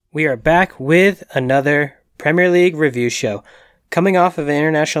We are back with another Premier League review show. Coming off of an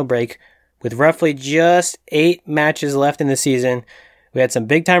international break with roughly just 8 matches left in the season, we had some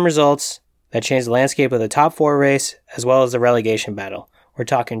big-time results that changed the landscape of the top 4 race as well as the relegation battle. We're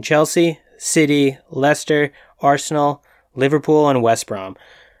talking Chelsea, City, Leicester, Arsenal, Liverpool, and West Brom.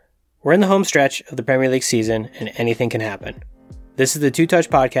 We're in the home stretch of the Premier League season, and anything can happen. This is the Two Touch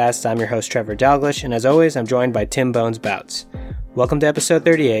Podcast. I'm your host, Trevor Dalglish, and as always, I'm joined by Tim Bones Bouts. Welcome to episode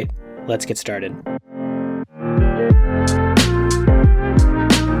 38. Let's get started.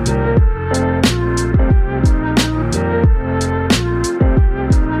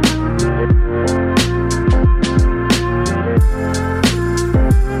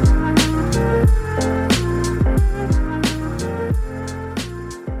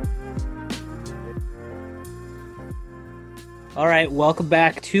 All right, welcome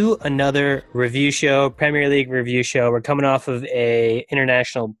back to another review show, Premier League review show. We're coming off of a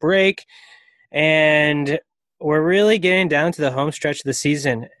international break, and we're really getting down to the home stretch of the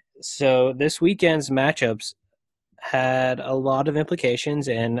season. So this weekend's matchups had a lot of implications,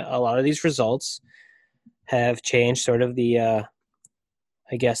 and a lot of these results have changed sort of the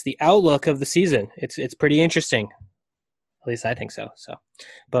outlook of the season. It's pretty interesting. At least I think so. So,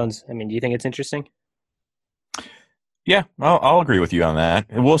 Bones, do you think it's interesting? Yeah, I'll agree with you on that.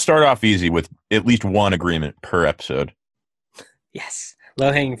 And we'll start off easy with at least one agreement per episode. Yes.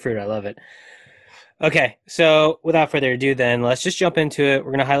 Low-hanging fruit. I love it. Okay, so without further ado then, let's just jump into it. We're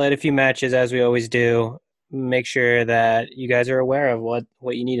going to highlight a few matches as we always do. Make sure that you guys are aware of what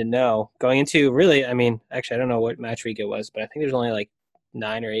you need to know. Going into really, actually I don't know what match week it was, but I think there's only like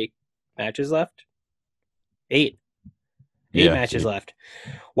 9 or 8 matches left. 8. 8 matches left.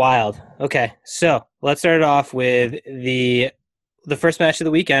 Wild. Okay, so let's start it off with the first match of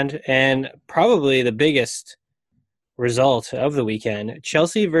the weekend and probably the biggest result of the weekend.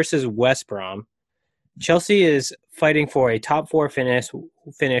 Chelsea versus West Brom. Chelsea is fighting for a top 4 finish.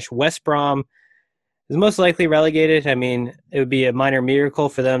 West Brom is most likely relegated. It would be a minor miracle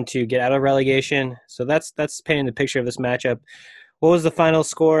for them to get out of relegation. So that's painting the picture of this matchup. What was the final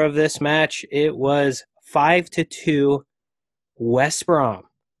score of this match? It was 5-2 West Brom.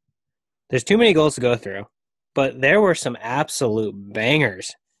 There's too many goals to go through, but there were some absolute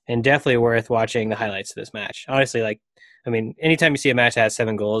bangers and definitely worth watching the highlights of this match. Honestly, anytime you see a match that has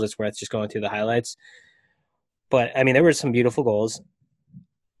 7 goals, it's worth just going through the highlights. But, there were some beautiful goals.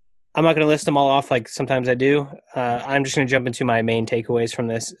 I'm not going to list them all off like sometimes I do. I'm just going to jump into my main takeaways from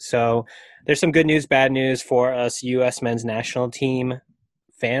this. So there's some good news, bad news for us U.S. men's national team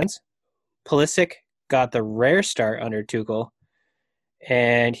fans. Pulisic got the rare start under Tuchel,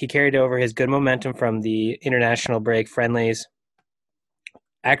 and he carried over his good momentum from the international break friendlies.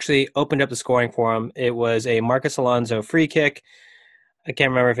 Actually opened up the scoring for him. It was a Marcus Alonso free kick. I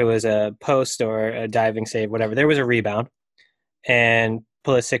can't remember if it was a post or a diving save, whatever. There was a rebound, and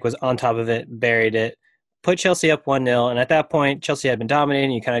Pulisic was on top of it, buried it, put Chelsea up 1-0. And at that point, Chelsea had been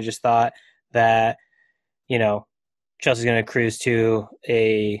dominating. You kind of just thought that, Chelsea's going to cruise to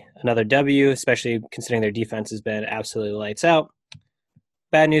another W, especially considering their defense has been absolutely lights out.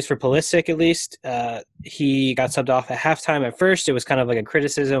 Bad news for Pulisic, at least. He got subbed off at halftime. At first, it was kind of like a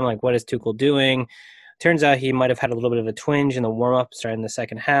criticism, like, what is Tuchel doing? Turns out he might have had a little bit of a twinge in the warm-up starting the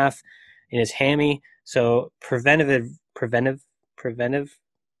second half in his hammy. So preventative,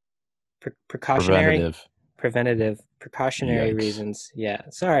 precautionary reasons. Yeah,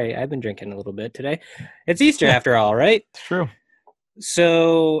 sorry, I've been drinking a little bit today. It's Easter after all, right? It's true.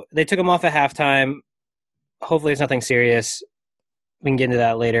 So they took him off at halftime. Hopefully it's nothing serious. We can get into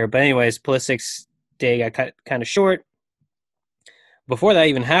that later. But anyways, Pulisic's day got cut kind of short. Before that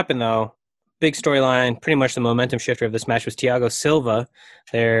even happened, though, big storyline, pretty much the momentum shifter of this match was Thiago Silva,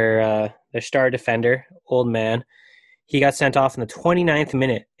 their star defender, old man. He got sent off in the 29th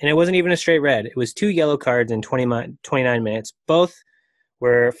minute, and it wasn't even a straight red. It was 2 yellow cards in 29 minutes. Both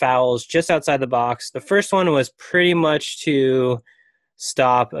were fouls just outside the box. The first one was pretty much to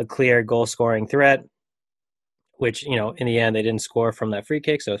stop a clear goal-scoring threat, which, in the end, they didn't score from that free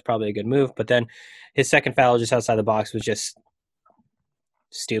kick, so it's probably a good move. But then his second foul just outside the box was just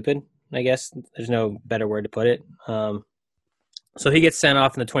stupid, I guess. There's no better word to put it. So he gets sent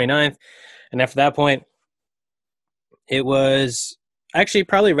off in the 29th, and after that point, it was actually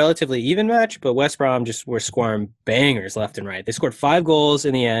probably a relatively even match, but West Brom just were scoring bangers left and right. They scored 5 goals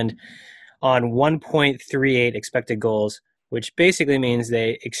in the end on 1.38 expected goals, which basically means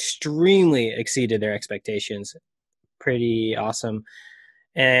they extremely exceeded their expectations. Pretty awesome.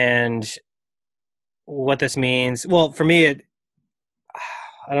 And what this means, well, for me,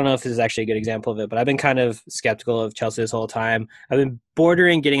 I don't know if this is actually a good example of it, but I've been kind of skeptical of Chelsea this whole time. I've been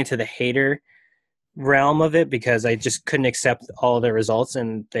bordering getting into the hater realm of it because I just couldn't accept all of their results,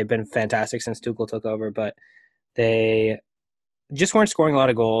 and they've been fantastic since Tuchel took over. But they just weren't scoring a lot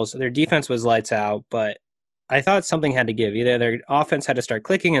of goals. Their defense was lights out, but I thought something had to give. Either their offense had to start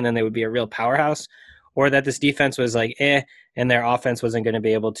clicking, and then they would be a real powerhouse, or that this defense was like and their offense wasn't going to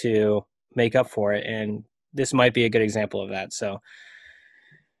be able to make up for it. And this might be a good example of that. So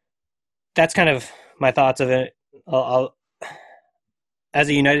that's kind of my thoughts of it. I'll as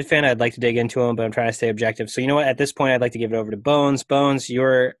a United fan, I'd like to dig into them, but I'm trying to stay objective. So you know what? At this point, I'd like to give it over to Bones. Bones,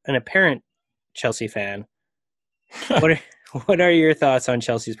 you're an apparent Chelsea fan. What are what are your thoughts on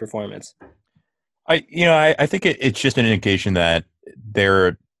Chelsea's performance? I think it's just an indication that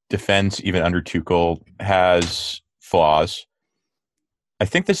their defense, even under Tuchel, has flaws. I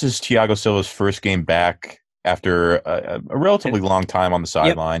think this is Thiago Silva's first game back after a relatively long time on the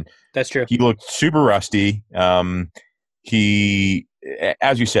sideline. Yep, that's true. He looked super rusty. He,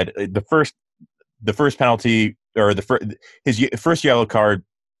 as you said, the first penalty or his first yellow card,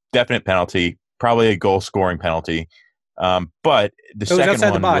 definite penalty, probably a goal scoring penalty. But the second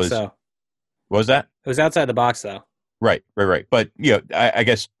outside one the box, was though. What was that? It was outside the box, though. Right. But I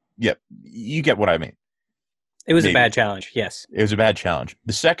guess you get what I mean. It was a bad challenge. Yes, it was a bad challenge.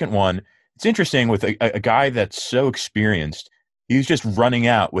 The second one, it's interesting with a guy that's so experienced. He was just running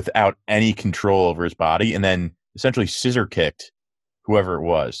out without any control over his body, and then essentially scissor kicked whoever it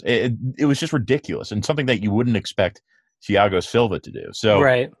was. It was just ridiculous and something that you wouldn't expect Thiago Silva to do. So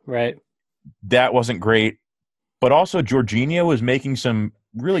right. That wasn't great. But also Jorginho was making some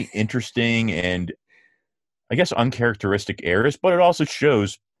really interesting and I guess uncharacteristic errors, but it also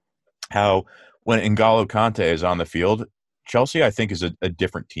shows how when N'Golo Kante is on the field, Chelsea, I think, is a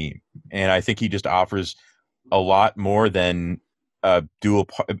different team. And I think he just offers a lot more than a dual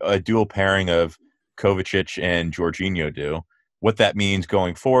pairing of Kovacic and Jorginho do. What that means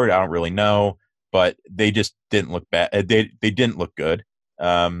going forward, I don't really know, but they just didn't look bad. They didn't look good.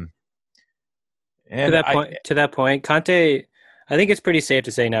 And to that point, Conte, I think it's pretty safe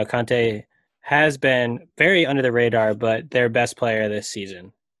to say now Conte has been very under the radar, but their best player this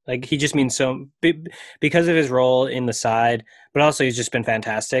season. Like he just means so because of his role in the side, but also he's just been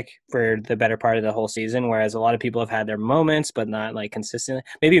fantastic for the better part of the whole season. Whereas a lot of people have had their moments, but not like consistently.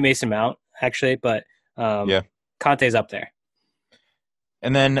 Maybe Mason Mount actually, but Conte's up there.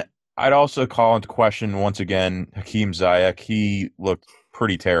 And then I'd also call into question once again Hakeem Ziyech. He looked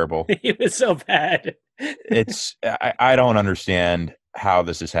pretty terrible. He was so bad. I don't understand how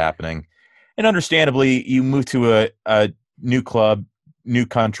this is happening. And understandably, you move to a new club, new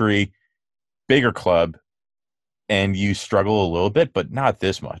country, bigger club, and you struggle a little bit, but not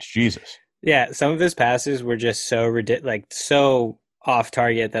this much. Jesus. Yeah, some of his passes were just so ridiculous, like so off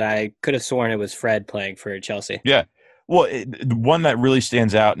target that I could have sworn it was Fred playing for Chelsea. Yeah. Well, the one that really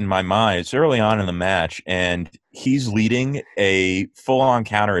stands out in my mind, it's early on in the match, and he's leading a full-on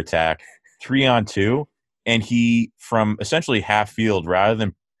counterattack, 3-on-2, and he, from essentially half field, rather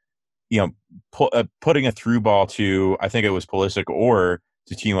than putting a through ball to, I think it was Pulisic or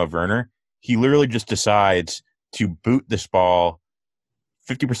to Timo Werner, he literally just decides to boot this ball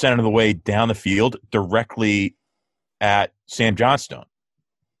 50% of the way down the field directly at Sam Johnstone.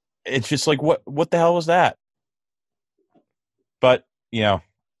 It's just like, what the hell was that? But,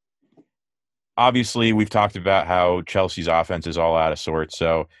 obviously we've talked about how Chelsea's offense is all out of sorts.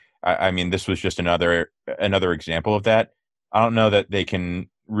 So, I mean, this was just another example of that. I don't know that they can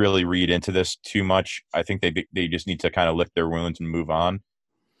really read into this too much. I think they just need to kind of lick their wounds and move on.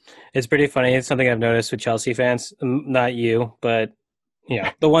 It's pretty funny. It's something I've noticed with Chelsea fans, not you, but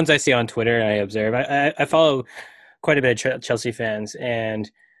the ones I see on Twitter and I observe. I follow quite a bit of Chelsea fans,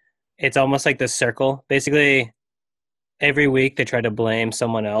 and it's almost like this circle. Basically, every week they try to blame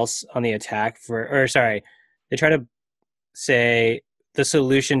someone else on the attack they try to say the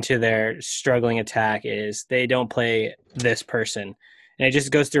solution to their struggling attack is they don't play this person. And it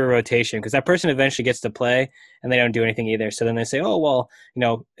just goes through a rotation because that person eventually gets to play and they don't do anything either. So then they say, oh, well,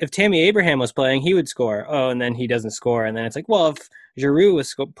 if Tammy Abraham was playing, he would score. Oh, and then he doesn't score. And then it's like, well, if Giroud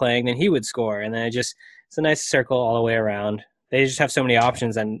was playing, then he would score. And then it's a nice circle all the way around. They just have so many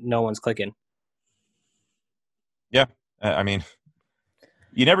options and no one's clicking. Yeah. I mean,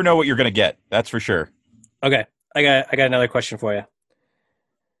 you never know what you're going to get. That's for sure. Okay. I got another question for you.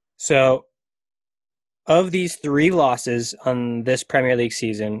 So, of these 3 losses on this Premier League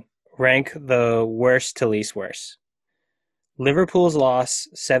season, rank the worst to least worst. Liverpool's loss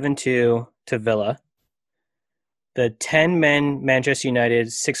 7-2 to Villa. The 10-men Manchester United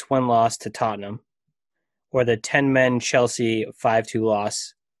 6-1 loss to Tottenham. Or the 10-men Chelsea 5-2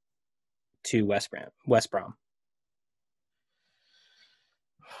 loss to West Brom.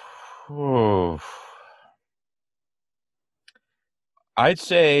 Oh, I'd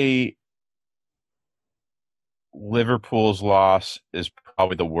say Liverpool's loss is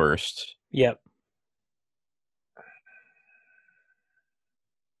probably the worst. Yep.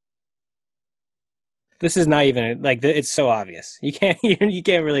 This is not even like it's so obvious. You can't you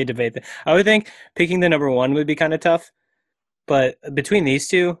can't really debate that. I would think picking the number one would be kind of tough, but between these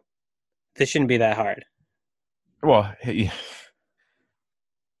two, this shouldn't be that hard. Well,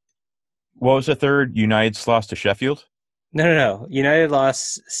 what was the third? United's loss to Sheffield. No, no, no. United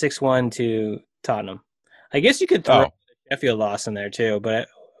lost 6-1 to Tottenham. I guess you could throw Oh, the Sheffield loss in there too, but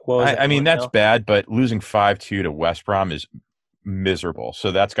what was I that? mean One that's 0 bad, but losing 5-2 to West Brom is miserable.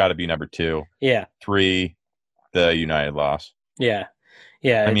 So that's got to be number two. Yeah, Three, the United loss. yeah,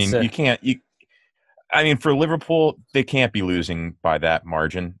 yeah. I It's mean, you can't. I mean, for Liverpool, they can't be losing by that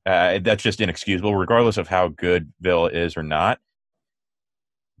margin. That's just inexcusable, regardless of how good Villa is or not.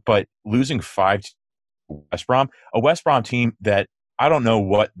 But losing 5 to West Brom, a West Brom team that I don't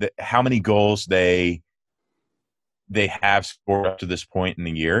know how many goals they have scored up to this point in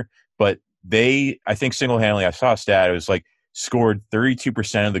the year, but I think single handedly, I saw a stat. It was like scored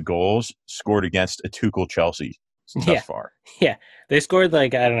 32% of the goals scored against a Tuchel Chelsea thus yeah, far. yeah. They scored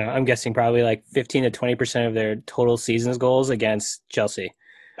like I don't know. I'm guessing probably like 15 to 20% of their total season's goals against Chelsea.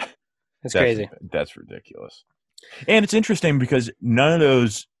 It's That's crazy. that's ridiculous. And it's interesting because none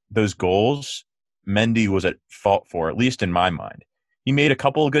of those goals Mendy was at fault for, at least in my mind. He made a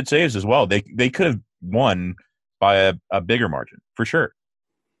couple of good saves as well. They could have won by a bigger margin for sure.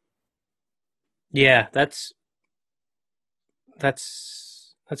 Yeah, that's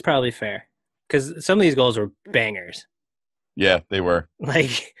probably fair because some of these goals were bangers. Yeah, they were.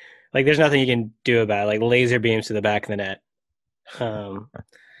 Like like there's nothing you can do about it. Like laser beams to the back of the net. Um,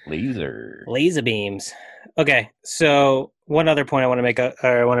 Laser. laser beams. Okay, so one other point I want to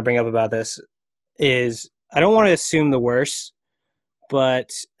or I want to bring up about this is I don't want to assume the worst, but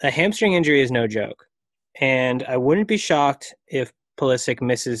a hamstring injury is no joke, and I wouldn't be shocked if Pulisic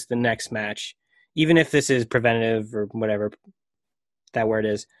misses the next match, even if this is preventative or whatever that word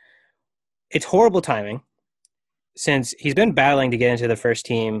is. It's horrible timing since he's been battling to get into the first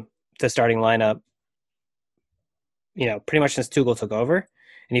team, the starting lineup, pretty much since Tuchel took over,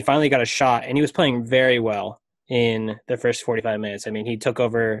 and he finally got a shot, and he was playing very well in the first 45 minutes. I mean, he took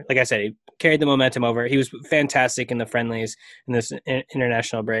over, like I said, he carried the momentum over. He was fantastic in the friendlies in this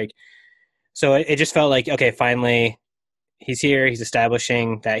international break. So it just felt like, okay, finally he's here. He's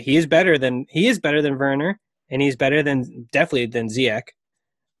establishing that he is better than Werner, and he's better than definitely than Ziyech,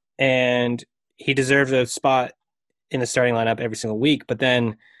 and he deserves a spot in the starting lineup every single week. But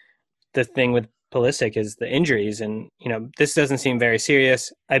then the thing with Pulisic is the injuries, and this doesn't seem very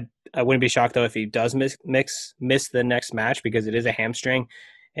serious. I wouldn't be shocked though if he does miss the next match because it is a hamstring,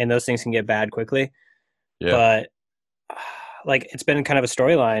 and those things can get bad quickly. Yeah. But like it's been kind of a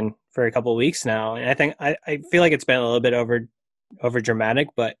storyline for a couple of weeks now, and I think I feel like it's been a little bit over dramatic,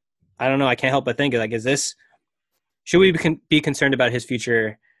 but I don't know. I can't help but think like, should we be concerned about his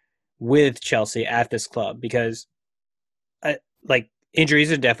future with Chelsea at this club? Because like injuries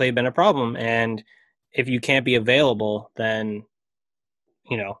have definitely been a problem, and if you can't be available, then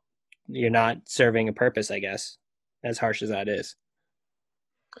you're not serving a purpose, I guess, as harsh as that is.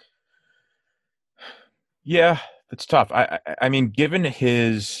 Yeah, it's tough. I mean, given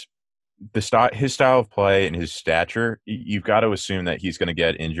his style of play and his stature, you've got to assume that he's going to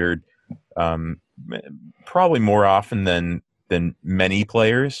get injured, um, probably more often than many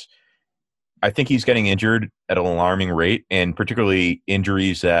players. I think he's getting injured at an alarming rate, and particularly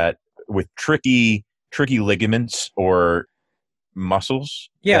injuries that with tricky ligaments or muscles.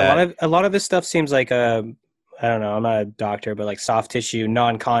 Yeah, That a lot of this stuff seems like I don't know, I'm not a doctor, but like soft tissue,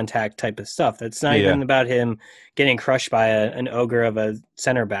 non-contact type of stuff. That's not yeah even about him getting crushed by an ogre of a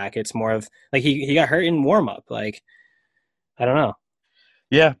center back. It's more of like he got hurt in warm up. Like I don't know.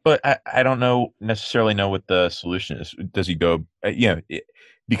 yeah, but I don't necessarily know what the solution is. Does he go?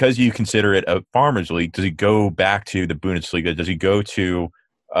 Because you consider it a farmers league, does he go back to the Bundesliga? Does he go to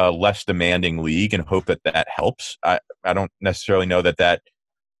a less demanding league and hope that helps? I don't necessarily know that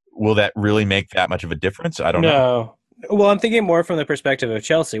will that really make that much of a difference. I don't know. No. Well, I'm thinking more from the perspective of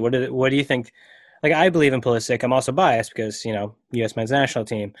Chelsea. What do you think? Like, I believe in Pulisic. I'm also biased because U.S. men's national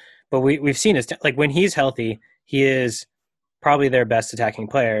team. But we've seen his like when he's healthy, he is probably their best attacking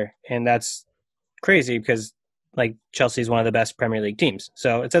player, and that's crazy because like Chelsea is one of the best Premier League teams.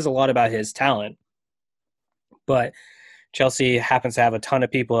 So it says a lot about his talent. But Chelsea happens to have a ton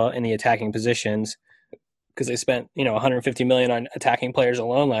of people in the attacking positions because they spent 150 million on attacking players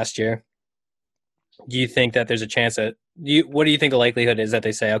alone last year. Do you think that there's a chance that what do you think the likelihood is that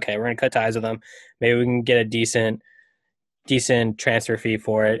they say, okay, we're going to cut ties with them. Maybe we can get a decent transfer fee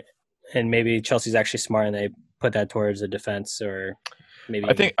for it, and maybe Chelsea's actually smart and they put that towards the defense, or maybe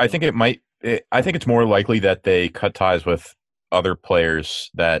even. I think it might. I think it's more likely that they cut ties with other players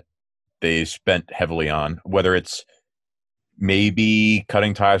that they spent heavily on, whether it's maybe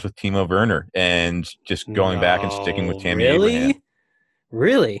cutting ties with Timo Werner and just going back and sticking with No, Tammy Abraham.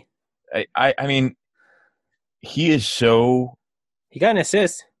 really. I mean, he is so He got an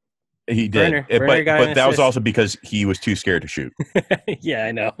assist. he did, Werner got an but that was assist. also because he was too scared to shoot. Yeah,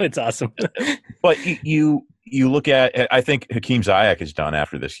 I know. It's awesome. But you look at, I think Hakeem Ziyech is done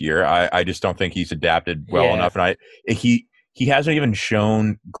after this year. I just don't think he's adapted well Yeah. enough, and he hasn't even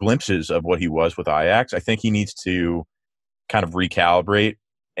shown glimpses of what he was with Ajax. I think he needs to kind of recalibrate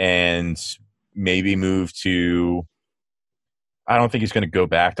and maybe move to. I don't think he's going to go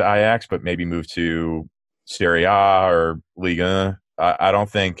back to Ajax, but maybe move to Serie A or Liga. I don't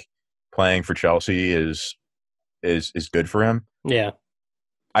think playing for Chelsea is good for him. Yeah. It's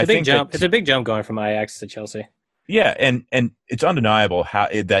I a big think jump. that, It's a big jump going from Ajax to Chelsea. yeah, and it's undeniable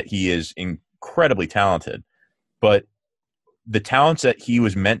that he is incredibly talented, but the talents that he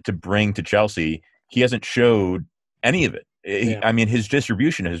was meant to bring to Chelsea, he hasn't showed any of it. Yeah. I mean, his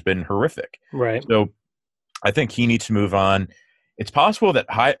distribution has been horrific. Right. So I think he needs to move on. It's possible that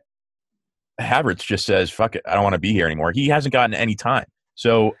Havertz just says, fuck it, I don't want to be here anymore. He hasn't gotten any time.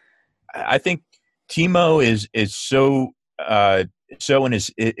 So I think Timo is so in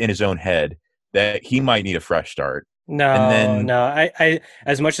his own head that he might need a fresh start. No, And then no. I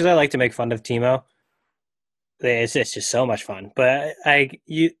as much as I like to make fun of Timo, it's just so much fun. But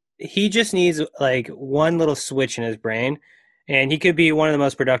he just needs like one little switch in his brain, and he could be one of the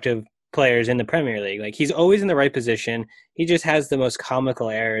most productive players in the Premier League. Like he's always in the right position. He just has the most comical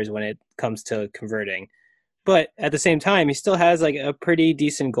errors when it comes to converting. But at the same time, he still has like a pretty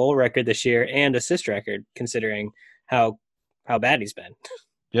decent goal record this year and assist record, considering how bad he's been.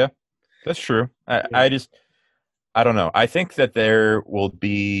 yeah, that's true. Yeah. I don't know. I think that there will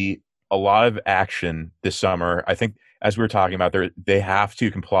be a lot of action this summer. I think, as we were talking about, they have to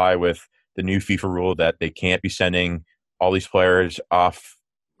comply with the new FIFA rule that they can't be sending all these players off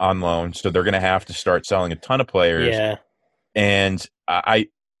on loan. So they're going to have to start selling a ton of players. Yeah. And I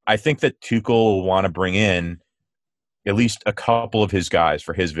think that Tuchel will want to bring in at least a couple of his guys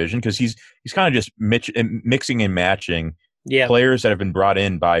for his vision, because he's kind of just mixing and matching players that have been brought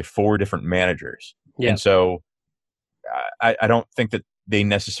in by 4 different managers. And so I don't think that they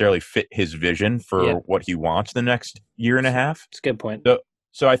necessarily fit his vision for what he wants the next year and a half. It's a good point.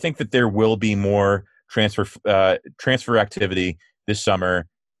 So I think that there will be more transfer activity this summer.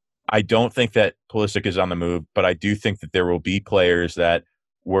 I don't think that Pulisic is on the move, but I do think that there will be players that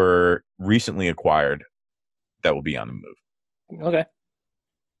were recently acquired that will be on the move. Okay.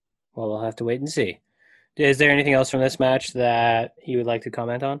 Well, we'll have to wait and see. Is there anything else from this match that you would like to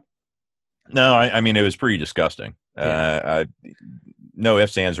comment on? No, I mean, it was pretty disgusting. No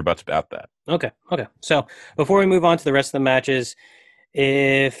ifs, ands, or buts about that. Okay. So before we move on to the rest of the matches,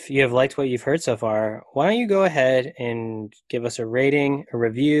 if you have liked what you've heard so far, why don't you go ahead and give us a rating, a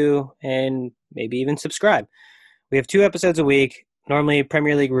review, and maybe even subscribe. We have 2 episodes a week, normally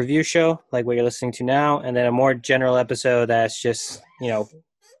Premier League review show, like what you're listening to now, and then a more general episode that's just,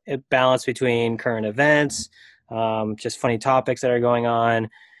 a balance between current events, just funny topics that are going on,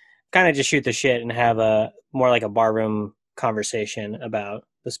 kind of just shoot the shit and have a more like a barroom conversation about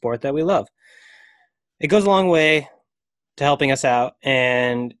the sport that we love. It goes a long way to helping us out.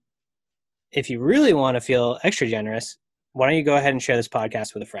 And if you really want to feel extra generous, why don't you go ahead and share this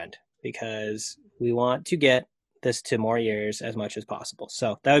podcast with a friend, because we want to get this to more ears as much as possible.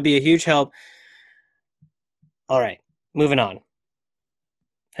 So that would be a huge help. All right, moving on.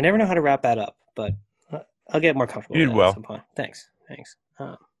 I never know how to wrap that up, but I'll get more comfortable with that at some point. Thanks.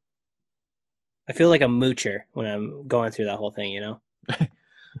 I feel like a moocher when I'm going through that whole thing, At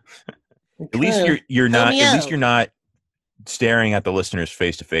least you're not. At least you're not staring at the listeners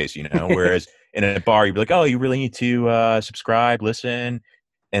face to face. Whereas in a bar, you'd be like, "Oh, you really need to subscribe, listen,"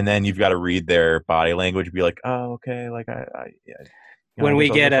 and then you've got to read their body language. Be like, "Oh, okay." Like when we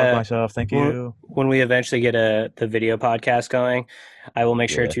get myself, thank you. When we eventually get the video podcast going, I will make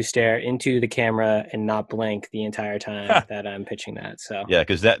sure to stare into the camera and not blink the entire time that I'm pitching that. So yeah,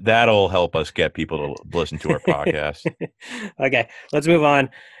 because that'll help us get people to listen to our podcast. Okay, let's move on.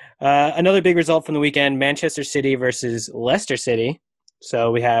 Another big result from the weekend: Manchester City versus Leicester City.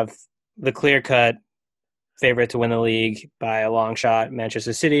 So we have the clear-cut favorite to win the league by a long shot,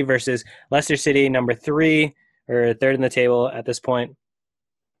 Manchester City versus Leicester City, number 3 or 3rd in the table at this point.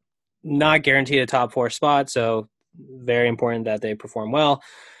 not guaranteed a top 4 spot, so very important that they perform well.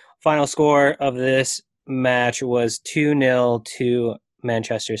 Final score of this match was 2-0 to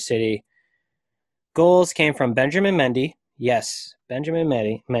Manchester City. Goals came from Benjamin Mendy. Yes, Benjamin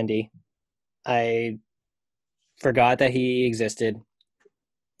Mendy. I forgot that he existed.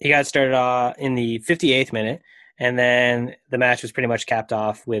 He got started in the 58th minute, and then the match was pretty much capped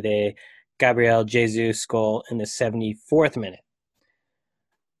off with a Gabriel Jesus goal in the 74th minute.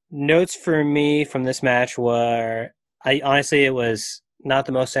 Notes for me from this match were, I honestly, it was not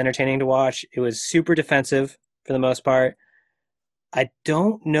the most entertaining to watch. It was super defensive for the most part. I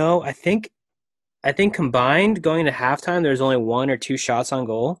don't know. I think combined going to halftime, there was only one or two shots on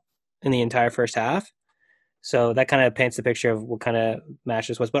goal in the entire first half. So that kind of paints the picture of what kind of match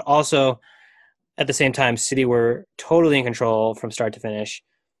this was. But also, at the same time, City were totally in control from start to finish.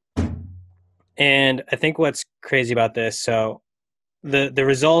 And I think what's crazy about this, so the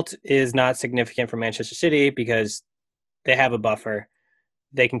result is not significant for Manchester City because they have a buffer.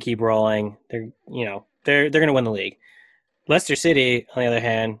 They can keep rolling. They're going to win the league. Leicester City, on the other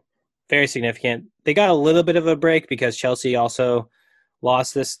hand, very significant. They got a little bit of a break because Chelsea also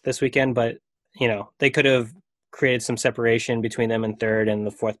lost this weekend, but they could have created some separation between them and third and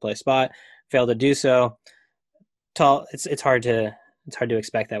the fourth place spot. Failed to do so. It's hard to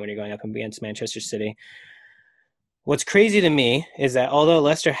expect that when you're going up against Manchester City. What's crazy to me is that although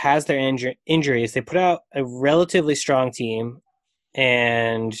Leicester has their injuries, they put out a relatively strong team,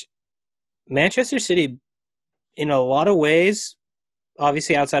 and Manchester City, in a lot of ways,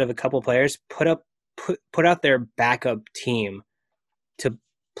 obviously outside of a couple players, put out their backup team to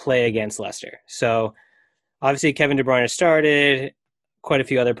play against Leicester. So obviously Kevin De Bruyne started, quite a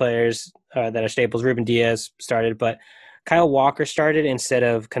few other players that are staples. Ruben Diaz started, but Kyle Walker started instead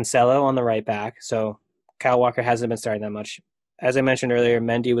of Cancelo on the right back. So Kyle Walker hasn't been starting that much. As I mentioned earlier,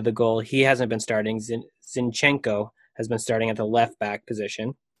 Mendy with the goal, he hasn't been starting. Zinchenko has been starting at the left back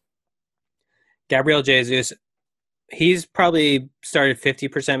position. Gabriel Jesus, he's probably started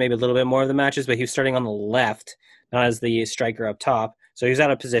 50%, maybe a little bit more of the matches, but he was starting on the left, not as the striker up top. So he was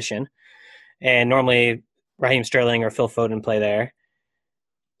out of position. And normally Raheem Sterling or Phil Foden play there.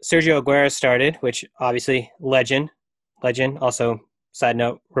 Sergio Aguero started, which obviously legend. Also, side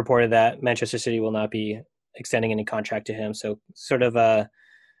note, reported that Manchester City will not be extending any contract to him. So sort of a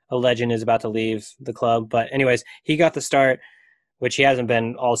legend is about to leave the club. But anyways, he got the start, which he hasn't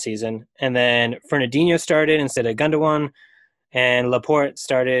been all season. And then Fernandinho started instead of Gundogan, and Laporte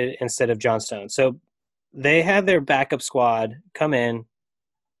started instead of John Stones. So they had their backup squad come in,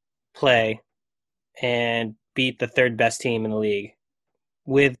 play, and beat the third best team in the league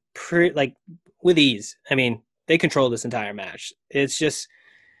with with ease. I mean, they controlled this entire match. It's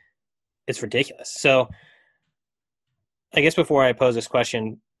ridiculous. So I guess before I pose this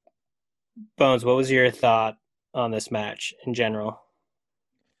question, Bones, what was your thought on this match in general?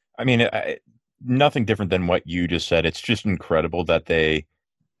 I mean, nothing different than what you just said. It's just incredible that they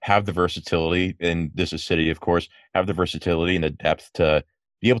have the versatility, and this is City, of course, have the versatility and the depth to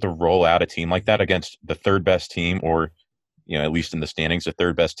be able to roll out a team like that against the third best team, or at least in the standings, the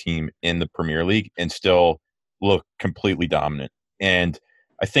third best team in the Premier League, and still look completely dominant. And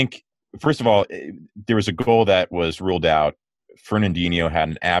I think, first of all, there was a goal that was ruled out. Fernandinho had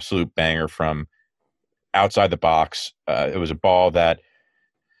an absolute banger from outside the box. It was a ball that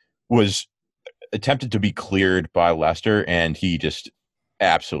was attempted to be cleared by Leicester, and he just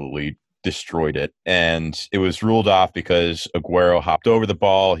absolutely destroyed it. And it was ruled off because Aguero hopped over the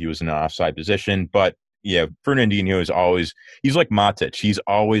ball. He was in an offside position. But yeah, Fernandinho is he's like Matic. He's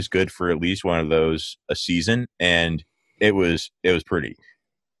always good for at least one of those a season. And it was pretty.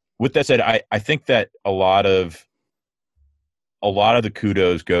 With that said, I think that a lot of the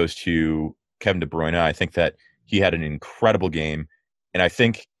kudos goes to Kevin De Bruyne. I think that he had an incredible game, and I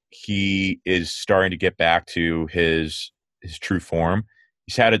think he is starting to get back to his true form.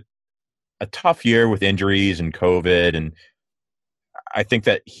 He's had a tough year with injuries and COVID, and I think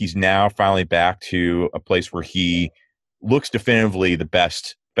that he's now finally back to a place where he looks definitively the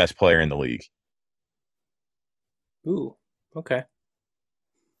best player in the league. Ooh, okay.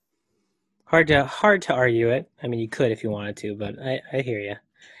 Hard to argue it. I mean, you could if you wanted to, but I hear you.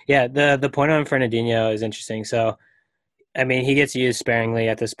 Yeah, the point on Fernandinho is interesting. So, I mean, he gets used sparingly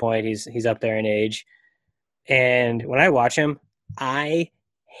at this point. He's up there in age, and when I watch him, I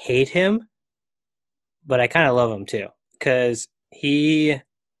hate him, but I kind of love him too because he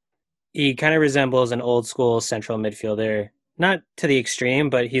kind of resembles an old school central midfielder, not to the extreme,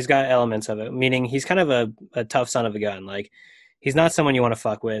 but he's got elements of it. Meaning he's kind of a tough son of a gun. Like he's not someone you want to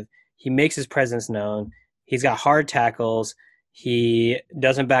fuck with. He makes his presence known. He's got hard tackles. He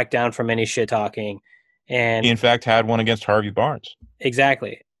doesn't back down from any shit talking, He, and in fact, had one against Harvey Barnes.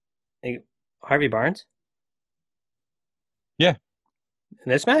 exactly, Harvey Barnes Yeah. in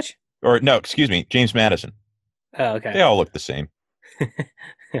this match. Or, no, excuse me, James Madison. Oh, okay, They all look the same.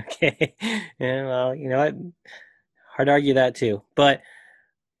 okay. Yeah, well, you know what? Hard to argue that too, but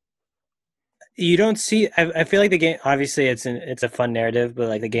you don't see. I feel like the game. Obviously, it's a fun narrative, but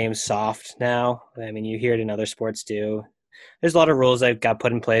like the game's soft now. I mean, you hear it in other sports too. There's a lot of rules that got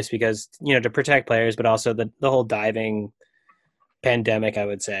put in place because to protect players, but also the whole diving pandemic, I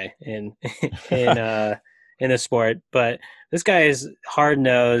would say, in in the sport. But this guy is hard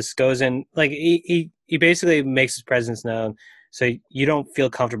nosed, goes in like he basically makes his presence known, so you don't feel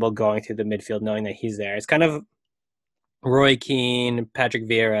comfortable going through the midfield knowing that he's there. It's kind of Roy Keane, Patrick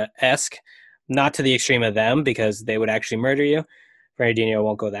Vieira esque, not to the extreme of them because they would actually murder you. Fernandinho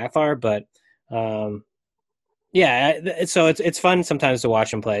won't go that far, but um, yeah. So it's fun sometimes to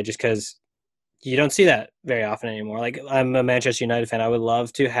watch him play just because you don't see that very often anymore. Like I'm a Manchester United fan. I would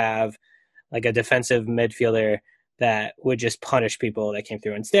love to have like a defensive midfielder that would just punish people that came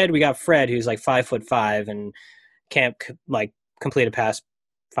through. Instead, we got Fred, who's like 5'5" and can't like complete a pass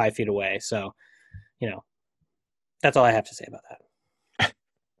 5 feet away. So you know that's all I have to say about that.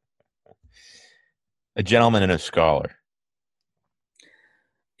 A gentleman and a scholar.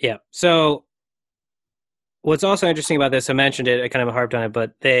 Yeah. So what's also interesting about this, I mentioned it, I kind of harped on it,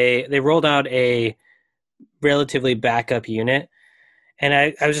 but they rolled out a relatively backup unit. And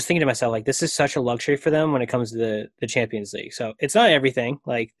I was just thinking to myself, like, this is such a luxury for them when it comes to the Champions League. So it's not everything.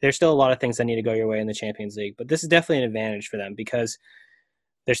 Like, there's still a lot of things that need to go your way in the Champions League, but this is definitely an advantage for them because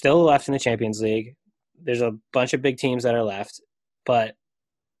they're still left in the Champions League. There's a bunch of big teams that are left, but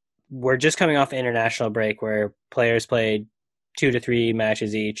we're just coming off an international break where players played 2 to 3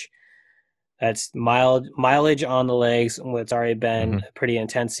 matches each. That's mileage on the legs. It's already been Hmm. a pretty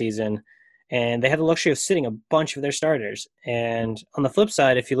intense season, and they had the luxury of sitting a bunch of their starters. And on the flip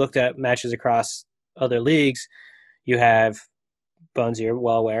side, if you looked at matches across other leagues, you have Bones. You're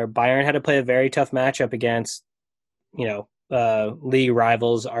well aware. Bayern had to play a very tough matchup against league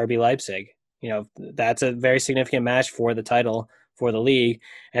rivals RB Leipzig. That's a very significant match for the title for the league,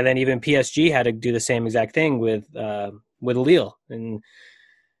 and then even PSG had to do the same exact thing with Lille and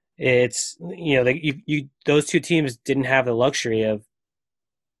it's those two teams didn't have the luxury of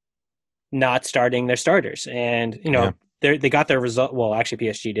not starting their starters, and Yeah. they got their result. Well, actually,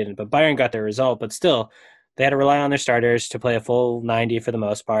 PSG didn't, but Bayern got their result. But still, they had to rely on their starters to play a full 90 for the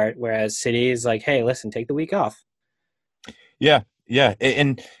most part. Whereas City is like, hey, listen, take the week off. Yeah. Yeah.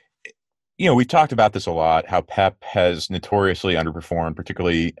 And, we talked about this a lot, how Pep has notoriously underperformed,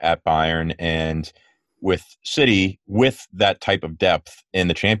 particularly at Bayern and with City, with that type of depth in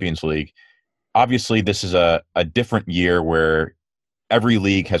the Champions League. Obviously, this is a different year where every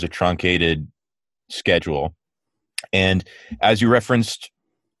league has a truncated schedule. And as you referenced,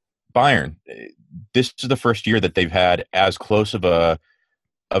 Bayern, this is the first year that they've had as close of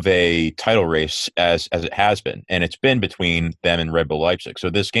a title race as it has been, and it's been between them and Red Bull Leipzig. So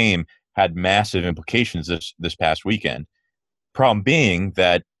this game had massive implications this past weekend. Problem being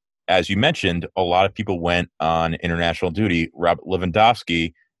that, as you mentioned, a lot of people went on international duty. Robert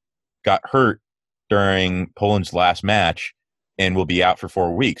Lewandowski got hurt during Poland's last match and will be out for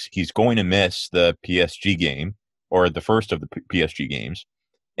 4 weeks. He's going to miss the PSG game or the first of the PSG games.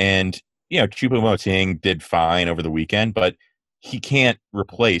 And, Choupo-Moting did fine over the weekend, but he can't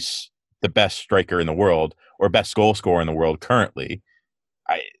replace the best striker in the world or best goal scorer in the world currently.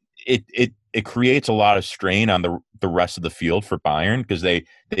 I, it creates a lot of strain on the rest of the field for Bayern because they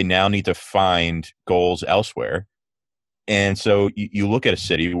now need to find goals elsewhere. And so you look at a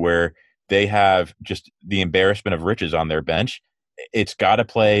City where they have just the embarrassment of riches on their bench. It's got to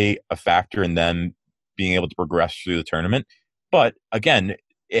play a factor in them being able to progress through the tournament. But again,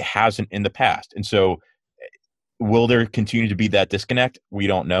 it hasn't in the past. And so will there continue to be that disconnect? We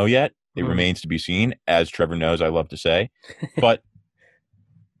don't know yet. It Mm. remains to be seen, as Trevor knows I love to say. But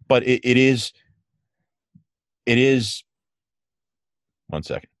it is one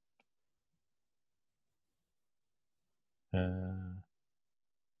second.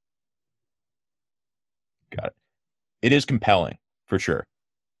 Got it. It is compelling for sure.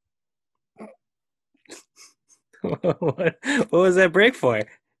 What was that break for?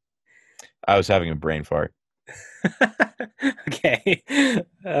 I was having a brain fart. Okay,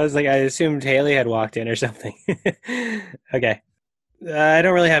 I was like, I assumed Haley had walked in or something. Okay, I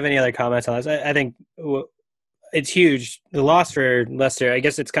don't really have any other comments on this. I think it's huge. The loss for Leicester, I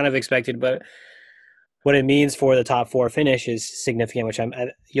guess it's kind of expected, but what it means for the top four finish is significant, which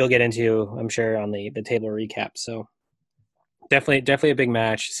you'll get into, I'm sure, on the table recap. So Definitely a big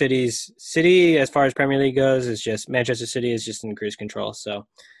match. City, as far as Premier League goes, is just Manchester City is just in cruise control. So,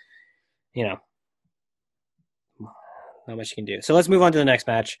 you know, not much you can do. So let's move on to the next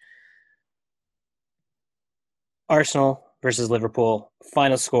match. Arsenal versus Liverpool.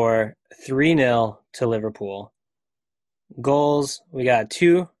 Final score 3-0 to Liverpool. Goals, we got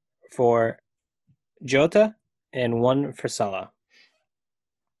 2 for Jota and 1 for Salah.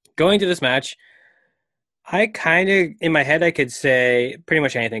 Going to this match, I kind of, in my head, I could say pretty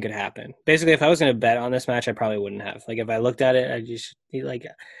much anything could happen. Basically, if I was going to bet on this match, I probably wouldn't have. Like, if I looked at it, I just, like,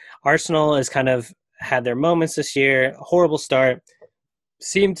 Arsenal has kind of had their moments this year. Horrible start.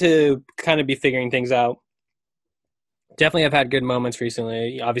 Seem to kind of be figuring things out. Definitely have had good moments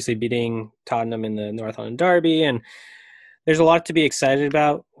recently. Obviously, beating Tottenham in the North London Derby. And there's a lot to be excited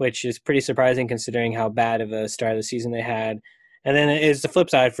about, which is pretty surprising considering how bad of a start of the season they had. And then it's the flip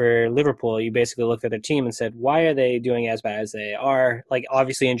side for Liverpool. You basically looked at their team and said, why are they doing as bad as they are? Like,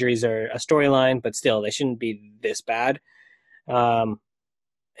 obviously, injuries are a storyline, but still, they shouldn't be this bad. And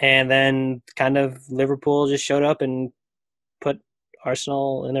then kind of Liverpool just showed up and put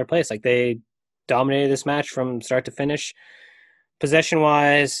Arsenal in their place. Like, they dominated this match from start to finish. Possession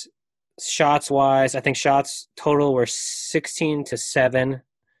wise, shots wise, I think shots total were 16-7.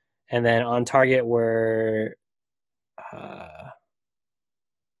 And then on target were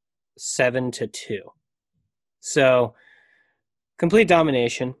 7-2. So complete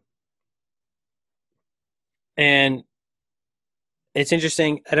domination. And it's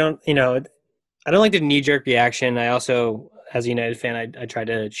interesting. I don't like the knee jerk reaction. I also, as a United fan, I try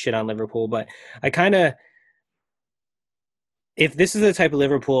to shit on Liverpool, but I kind of, if this is the type of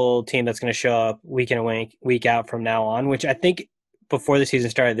Liverpool team that's going to show up week in and week out from now on, which I think before the season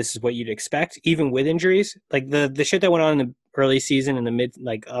started, this is what you'd expect, even with injuries. Like the shit that went on in the early season and the mid,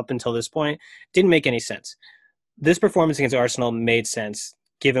 like up until this point, didn't make any sense. This performance against Arsenal made sense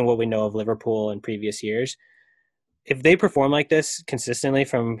given what we know of Liverpool in previous years. If they perform like this consistently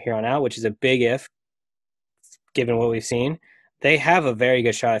from here on out, which is a big if, given what we've seen, they have a very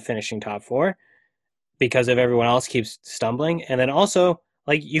good shot at finishing top 4 because of everyone else keeps stumbling. And then also,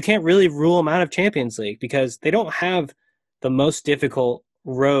 like, you can't really rule them out of Champions League because they don't have the most difficult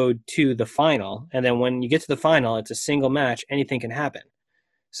road to the final. And then when you get to the final, it's a single match, anything can happen.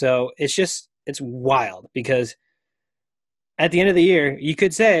 So it's wild because at the end of the year, you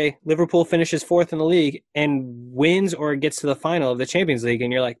could say Liverpool finishes 4th in the league and wins or gets to the final of the Champions League.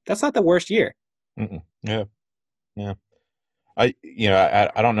 And you're like, that's not the worst year. Mm-mm. Yeah. Yeah. I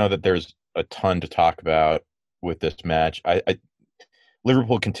don't know that there's a ton to talk about with this match.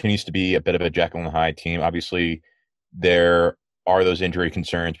 Liverpool continues to be a bit of a Jekyll and Hyde team. Obviously, there are those injury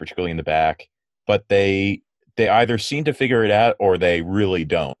concerns, particularly in the back, but they either seem to figure it out or they really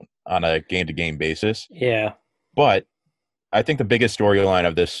don't on a game to game basis. Yeah. But I think the biggest storyline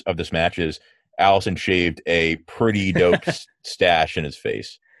of this match is Alisson shaved a pretty dope stash in his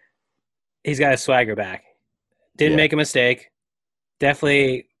face. He's got his swagger back. Didn't make a mistake.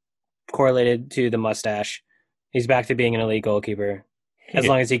 Definitely correlated to the mustache. He's back to being an elite goalkeeper as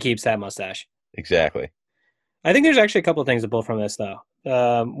long as he keeps that mustache. Exactly. I think there's actually a couple of things to pull from this, though.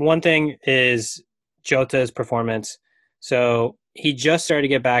 One thing is Jota's performance. So he just started to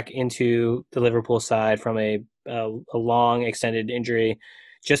get back into the Liverpool side from a long, extended injury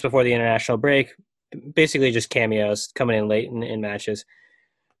just before the international break. Basically just cameos coming in late in matches.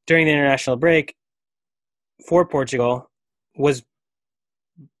 During the international break for Portugal was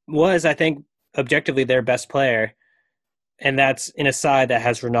I think objectively their best player, and that's in a side that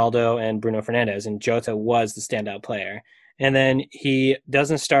has Ronaldo and Bruno Fernandes, and Jota was the standout player. And then he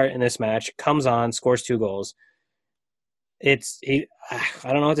doesn't start in this match, comes on, scores 2 goals. I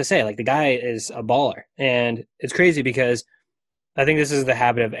don't know what to say. Like, the guy is a baller, and it's crazy because I think this is the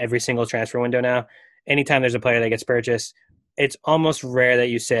habit of every single transfer window now. Anytime there's a player that gets purchased, it's almost rare that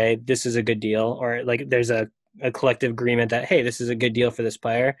you say this is a good deal, or like there's a collective agreement that, hey, this is a good deal for this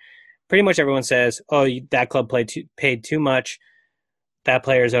player. Pretty much everyone says, oh, that club paid too much. That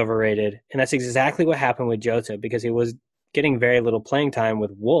player is overrated. And that's exactly what happened with Jota because he was getting very little playing time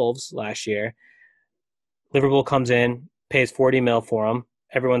with Wolves last year. Liverpool comes in, pays 40 mil for him.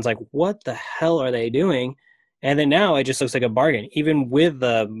 Everyone's like, what the hell are they doing? And then now it just looks like a bargain, even with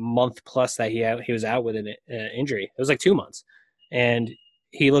the month plus that he was out with an injury. It was like 2 months. And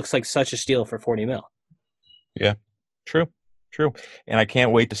he looks like such a steal for 40 mil. Yeah, true. And I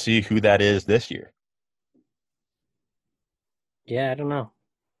can't wait to see who that is this year. Yeah, I don't know.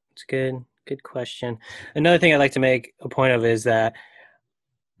 It's a good question. Another thing I'd like to make a point of is that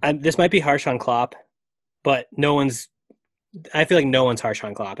this might be harsh on Klopp, but no one's I feel like no one's harsh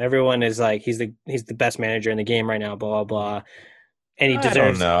on Klopp. Everyone is like he's the best manager in the game right now, blah blah blah, and he I don't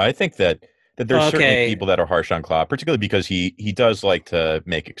deserves. know. I think that there's certainly Okay, people that are harsh on Klopp, particularly because he does like to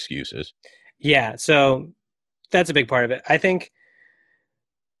make excuses. yeah, so that's a big part of it. I think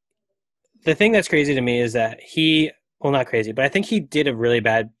the thing that's crazy to me is that well, not crazy, but I think he did a really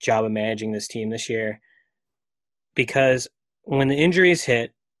bad job of managing this team this year because when the injuries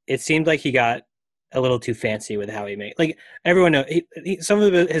hit, it seemed like he got a little too fancy with how he made. Like everyone knows, some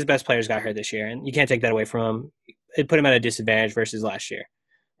of his best players got hurt this year, and you can't take that away from him. It put him at a disadvantage versus last year,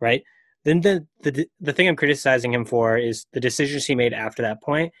 right? Then the thing I'm criticizing him for is the decisions he made after that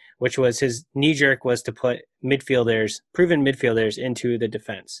point, which was his knee jerk was to put proven midfielders into the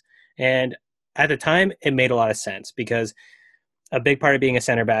defense, and at the time it made a lot of sense because a big part of being a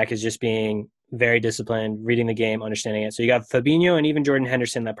center back is just being very disciplined, reading the game, understanding it. So you got Fabinho and even Jordan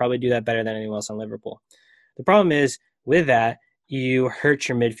Henderson that probably do that better than anyone else on Liverpool. The problem is with that, you hurt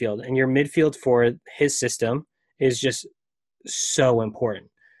your midfield, and your midfield for his system is just so important.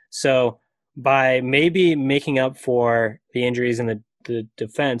 So by maybe making up for the injuries in the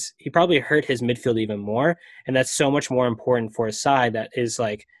defense, he probably hurt his midfield even more. And that's so much more important for a side that is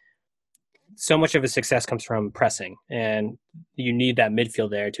like so much of his success comes from pressing, and you need that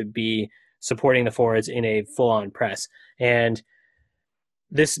midfield there to be supporting the forwards in a full-on press. And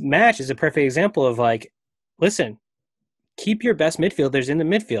this match is a perfect example of like, listen, keep your best midfielders in the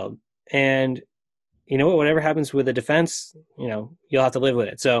midfield, and you know what? Whatever happens with the defense, you'll have to live with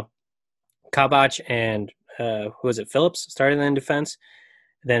it. So Kabach and who was it? Phillips started in defense.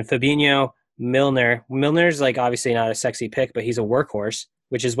 Then Fabinho, Milner. Milner's like obviously not a sexy pick, but he's a workhorse,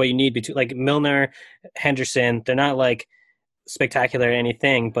 which is what you need between like Milner, Henderson. They're not like spectacular or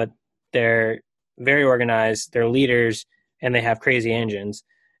anything, but they're very organized. They're leaders, and they have crazy engines.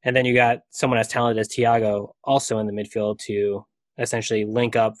 And then you got someone as talented as Thiago also in the midfield to essentially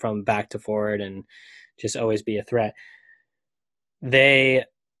link up from back to forward and just always be a threat. They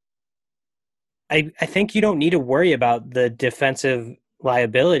I think you don't need to worry about the defensive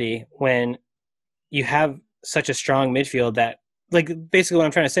liability when you have such a strong midfield that like basically what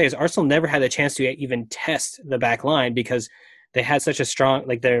I'm trying to say is Arsenal never had a chance to even test the back line because they had such a strong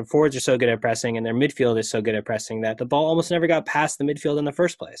like their forwards are so good at pressing and their midfield is so good at pressing that the ball almost never got past the midfield in the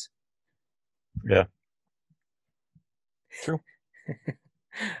first place. Yeah, true.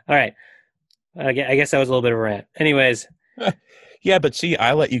 All right. I guess that was a little bit of a rant. Anyways, Yeah, but see,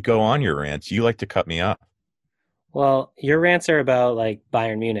 I let you go on your rants. You like to cut me off. well, your rants are about like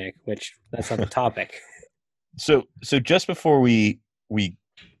Bayern Munich, which that's not the topic. So just before we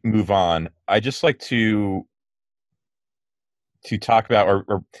move on, I just like to talk about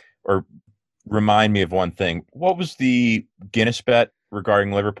or remind me of one thing. What was the Guinness bet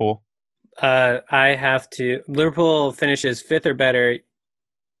regarding Liverpool? I have to. Liverpool finishes fifth or better.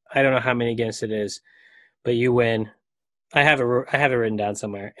 I don't know how many against it is, but you win. I have it written down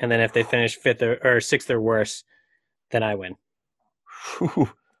somewhere. And then if they finish fifth or sixth or worse, then I win. Whew,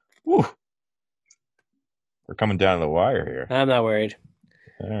 whew. We're coming down to the wire here. I'm not worried.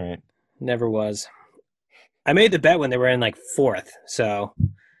 All right. Never was. I made the bet when they were in like fourth. So,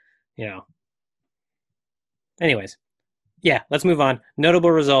 you know. Anyways, yeah, let's move on.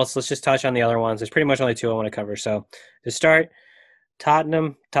 Notable results. Let's just touch on the other ones. There's pretty much only two I want to cover. So to start,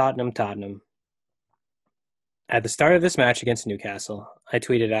 Tottenham. At the start of this match against Newcastle, I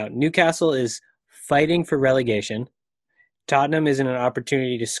tweeted out Newcastle is fighting for relegation. Tottenham is in an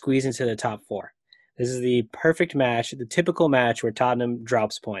opportunity to squeeze into the top four. This is the perfect match, the typical match where Tottenham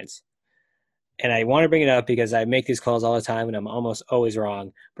drops points. And I want to bring it up because I make these calls all the time and I'm almost always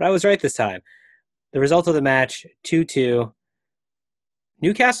wrong. But I was right this time. The result of the match 2-2.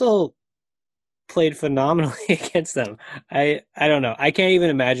 Newcastle played phenomenally against them. I don't know. I can't even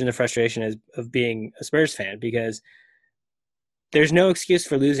imagine the frustration of being a Spurs fan because there's no excuse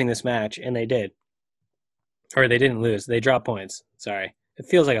for losing this match, and they did. Or they didn't lose. They dropped points. Sorry. It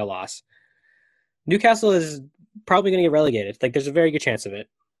feels like a loss. Newcastle is probably going to get relegated. Like, there's a very good chance of it.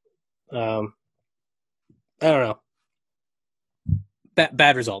 I don't know.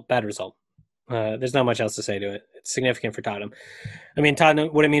 Bad result. Bad result. There's not much else to say to it. It's significant for Tottenham. I mean, Tottenham.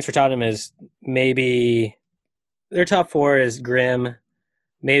 What it means for Tottenham is maybe their top four is grim.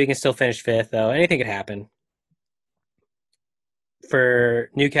 Maybe can still finish fifth, though. Anything could happen. For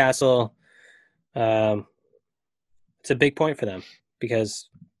Newcastle, it's a big point for them because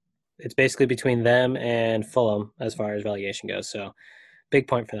it's basically between them and Fulham as far as relegation goes. So, big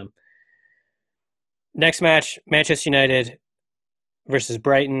point for them. Next match, Manchester United versus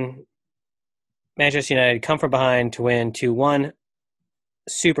Brighton. Manchester United come from behind to win 2-1.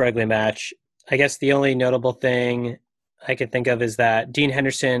 Super ugly match. I guess the only notable thing I can think of is that Dean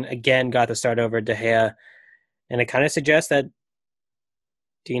Henderson again got the start over De Gea, and it kind of suggests that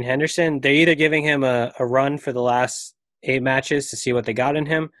Dean Henderson, they're either giving him a run for the last 8 matches to see what they got in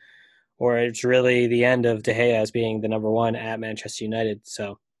him, or it's really the end of De Gea as being the number one at Manchester United.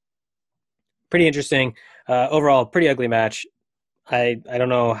 So pretty interesting. Overall, pretty ugly match. I don't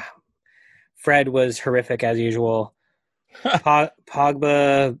know. Fred was horrific as usual.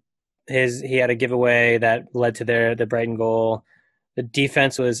 Pogba, he had a giveaway that led to the Brighton goal. The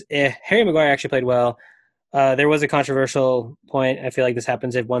defense was Harry Maguire actually played well. There was a controversial point. I feel like this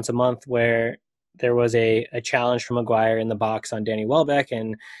happens once a month where there was a challenge from Maguire in the box on Danny Welbeck,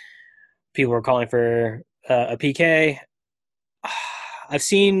 and people were calling for a PK. I've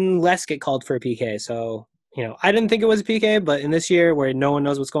seen less get called for a PK, so I didn't think it was a PK, but in this year where no one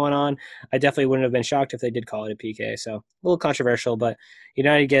knows what's going on, I definitely wouldn't have been shocked if they did call it a PK. So a little controversial, but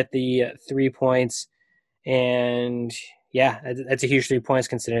United get the 3 points, and yeah, that's a huge 3 points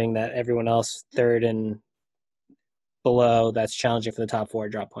considering that everyone else third and below that's challenging for the top 4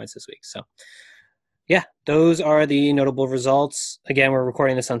 drop points this week. So yeah, those are the notable results. Again, we're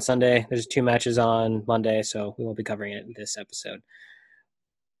recording this on Sunday. There's 2 matches on Monday, so we won't be covering it in this episode.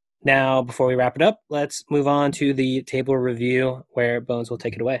 Now, before we wrap it up, let's move on to the table review where Bones will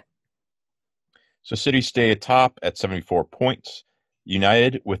take it away. So City stay atop at 74 points.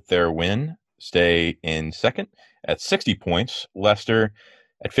 United, with their win, stay in second at 60 points. Leicester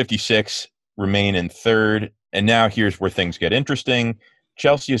at 56 remain in third. And now here's where things get interesting.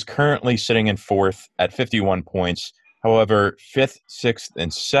 Chelsea is currently sitting in fourth at 51 points. However, fifth, sixth,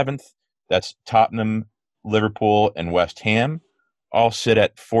 and seventh, that's Tottenham, Liverpool, and West Ham, all sit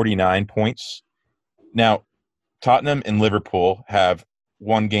at 49 points. Now, Tottenham and Liverpool have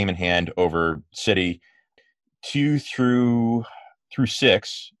 1 game in hand over City. 2 through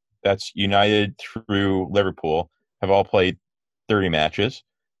 6, that's United through Liverpool, have all played 30 matches.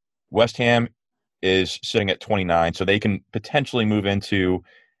 West Ham is sitting at 29, so they can potentially move into,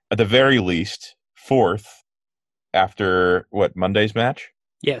 at the very least, fourth after, Monday's match?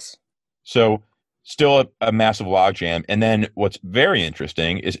 Yes. So still a massive logjam. And then what's very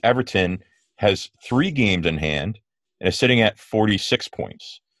interesting is Everton has 3 games in hand and is sitting at 46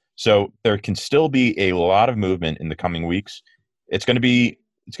 points. So there can still be a lot of movement in the coming weeks. It's going to be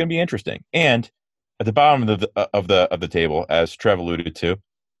interesting. And at the bottom of the table, as Trev alluded to,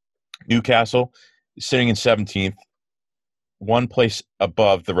 Newcastle is sitting in 17th, 1 place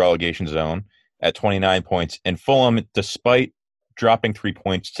above the relegation zone at 29 points. And Fulham, despite dropping 3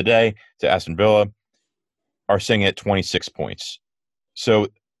 points today to Aston Villa, are sitting at 26 points. So,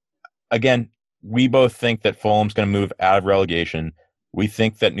 again, we both think that Fulham's going to move out of relegation. We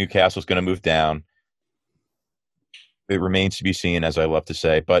think that Newcastle's going to move down. It remains to be seen, as I love to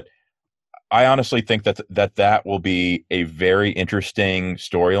say. But I honestly think that will be a very interesting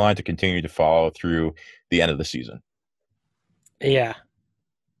storyline to continue to follow through the end of the season. Yeah.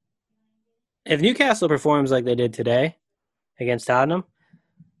 If Newcastle performs like they did today against Tottenham,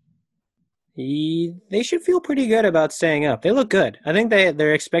 they should feel pretty good about staying up. They look good. I think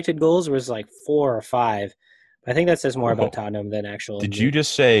their expected goals was like 4 or 5. I think that says more about Tottenham than actual. Did you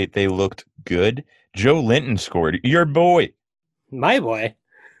just say they looked good? Joe Linton scored. Your boy. My boy?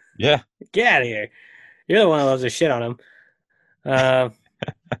 Yeah. Get out of here. You're the one that loves to shit on him.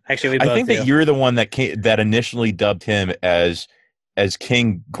 Actually, we both I think do. that you're the one that initially dubbed him as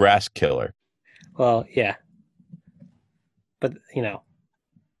King Grass Killer. Well, yeah. But,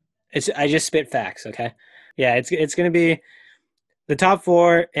 I just spit facts, okay? Yeah, it's going to be the top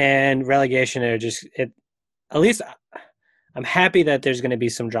 4 and relegation are just at least I'm happy that there's going to be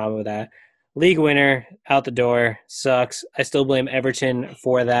some drama with that. League winner out the door sucks. I still blame Everton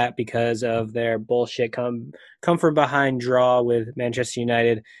for that because of their bullshit come from behind draw with Manchester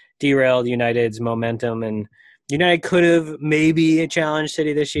United, derailed United's momentum, and United could have maybe challenged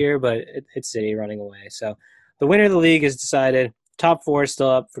City this year, but it's City running away. So the winner of the league is decided. Top 4 is still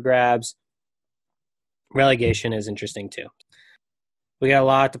up for grabs. Relegation is interesting too. We got a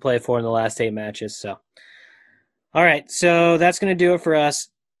lot to play for in the last 8 matches. So, all right, so that's going to do it for us.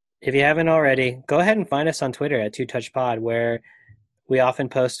 If you haven't already, go ahead and find us on Twitter at TwoTouchPod, where we often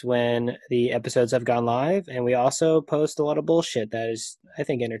post when the episodes have gone live, and we also post a lot of bullshit that is, I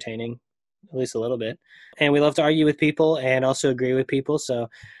think, entertaining, at least a little bit. And we love to argue with people and also agree with people, so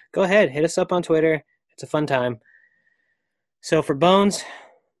go ahead, hit us up on Twitter. It's a fun time. So for Bones,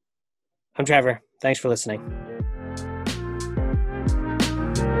 I'm Trevor. Thanks for listening.